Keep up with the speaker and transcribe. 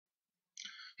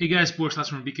Hey guys, Boris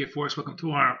Last from BK Forex. Welcome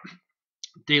to our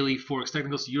daily Forex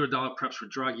technicals. Euro dollar preps for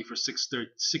Draghi for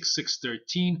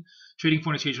 6/6/13. Trading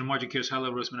foreign exchange on margin carries high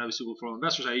level risk and obviously suitable for all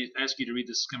investors. I ask you to read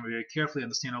this disclaimer very carefully,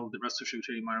 understand all of the rest of the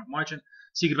trading margin.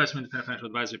 Seek advice from an independent financial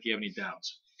advisor if you have any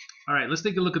doubts. All right, let's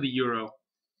take a look at the euro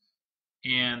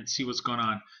and see what's going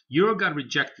on. Euro got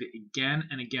rejected again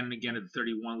and again and again at the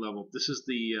 31 level. This is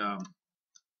the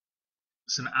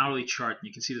it's an hourly chart, and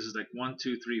you can see this is like 1,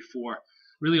 2, 3, 4.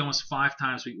 Really, almost 5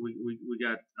 times we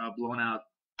got blown out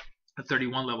at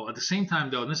 31 level. At the same time,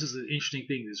 though, and this is the interesting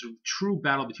thing, there's a true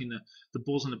battle between the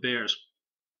bulls and the bears.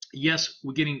 Yes,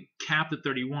 we're getting capped at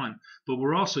 31, but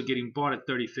we're also getting bought at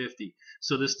 30.50.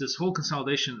 So this whole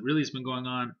consolidation really has been going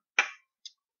on,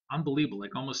 unbelievable,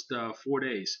 like almost 4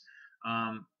 days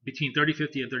between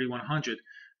 30.50 and 3100.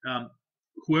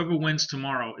 Whoever wins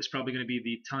tomorrow is probably going to be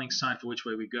the telling sign for which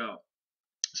way we go.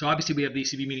 So obviously we have the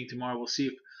ECB meeting tomorrow. We'll see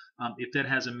if that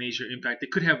has a major impact.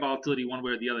 It could have volatility one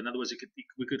way or the other. In other words,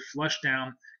 we could flush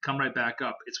down, come right back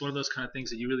up. It's one of those kind of things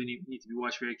that you really need to be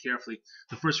watched very carefully.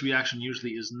 The first reaction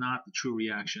usually is not the true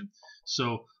reaction.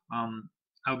 So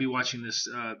I'll be watching this.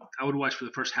 I would watch for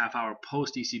the first half hour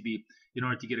post ECB in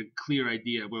order to get a clear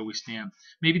idea of where we stand.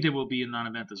 Maybe there will be a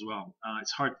non-event as well.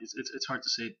 It's hard to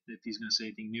say if he's going to say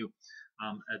anything new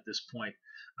at this point.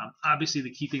 Obviously,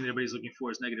 the key thing that everybody's looking for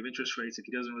is negative interest rates. If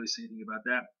he doesn't really say anything about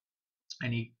that,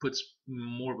 and he puts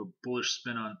more of a bullish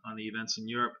spin on the events in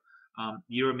Europe,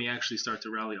 Euro may actually start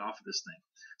to rally off of this thing.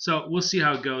 So we'll see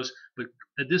how it goes. But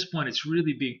at this point, it's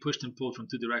really being pushed and pulled from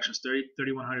two directions.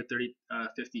 3,100,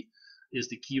 30.50 is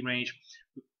the key range.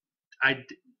 I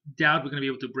doubt we're going to be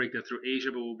able to break that through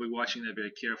Asia, but we'll be watching that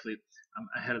very carefully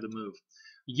ahead of the move.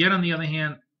 Yet, on the other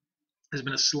hand, there's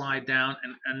been a slide down,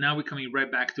 and now we're coming right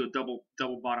back to a double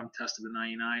bottom test of the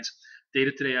 99s.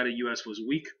 Data today out of US was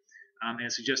weak, and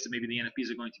it suggests that maybe the NFPs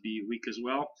are going to be weak as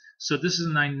well. So this is a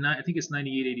 99. I think it's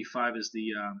 98.85 is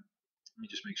the. Let me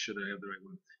just make sure that I have the right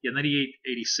one. Yeah,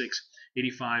 98.86,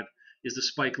 85 is the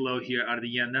spike low here out of the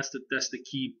yen. That's the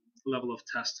key level of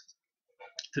test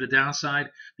to the downside.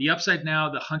 The upside now,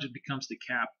 the 100 becomes the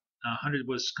cap. 100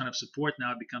 was kind of support,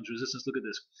 now it becomes resistance. Look at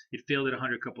this. It failed at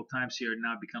 100 a couple times here, and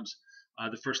now it becomes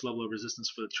the first level of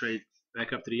resistance for the trade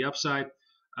back up to the upside.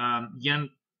 Yen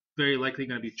very likely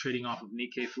going to be trading off of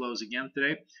Nikkei flows again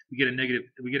today. We get a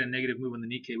negative move on the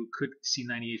Nikkei. We could see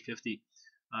 98.50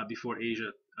 before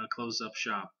Asia closes up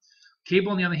shop.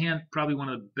 Cable, on the other hand, probably one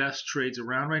of the best trades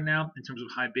around right now in terms of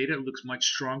high beta. It looks much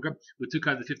stronger. We took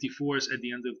out the 54s at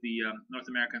the end of the North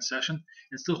American session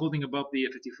and still holding above the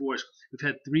 54s. We've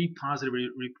had 3 positive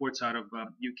reports out of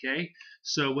UK,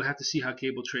 so we'll have to see how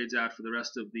cable trades out for the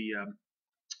rest of the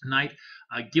night.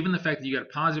 Given the fact that you got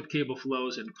positive cable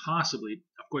flows and possibly,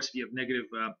 of course, if you have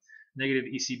negative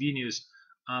ECB news,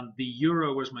 the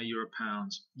euro, where's my euro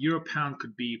pounds? Euro pound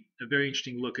could be a very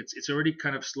interesting look. It's already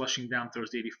kind of slushing down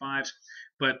towards the 85s,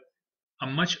 but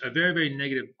a very, very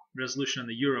negative resolution on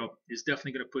the euro is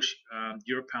definitely going to push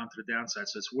euro pound to the downside.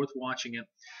 So it's worth watching it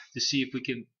to see if we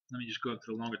can. Let me just go into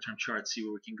the longer term chart, see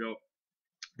where we can go.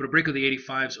 But a break of the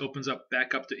 85s opens up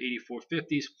back up to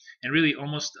 84.50s, and really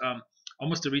almost a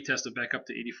retest of back up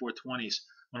to 84.20s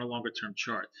on a longer term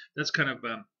chart. That's kind of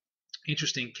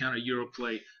interesting counter euro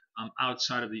play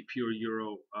outside of the pure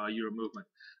euro movement.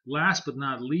 Last but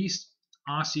not least,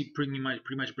 Aussie pretty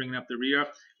much bringing up the rear.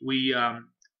 We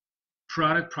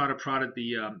prodded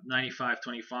the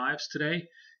 95.25s today,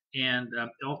 and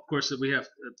of course we have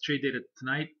trade data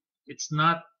tonight. It's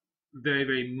not very,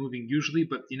 very moving usually,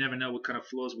 but you never know what kind of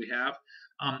flows we have.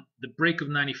 The break of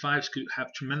 95s could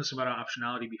have tremendous amount of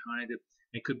optionality behind it.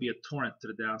 It could be a torrent to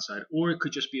the downside, or it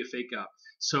could just be a fake out.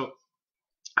 So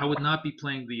I would not be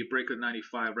playing the break of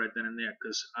 95 right then and there,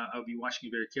 because I'll be watching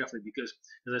it very carefully, because,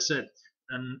 as I said,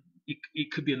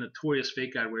 it could be a notorious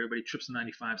fake out where everybody trips the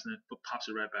 95s and then pops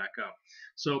it right back up.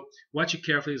 So watch it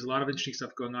carefully. There's a lot of interesting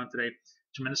stuff going on today.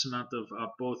 Tremendous amount of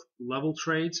both level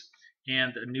trades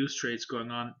and news trades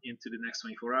going on into the next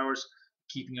 24 hours.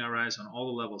 Keeping our eyes on all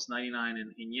the levels: 99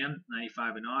 in yen,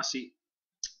 95 in Aussie,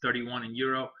 31 in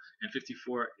euro, and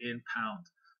 54 in pound.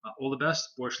 All the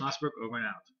best. Boris Schlossberg, over and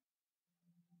out.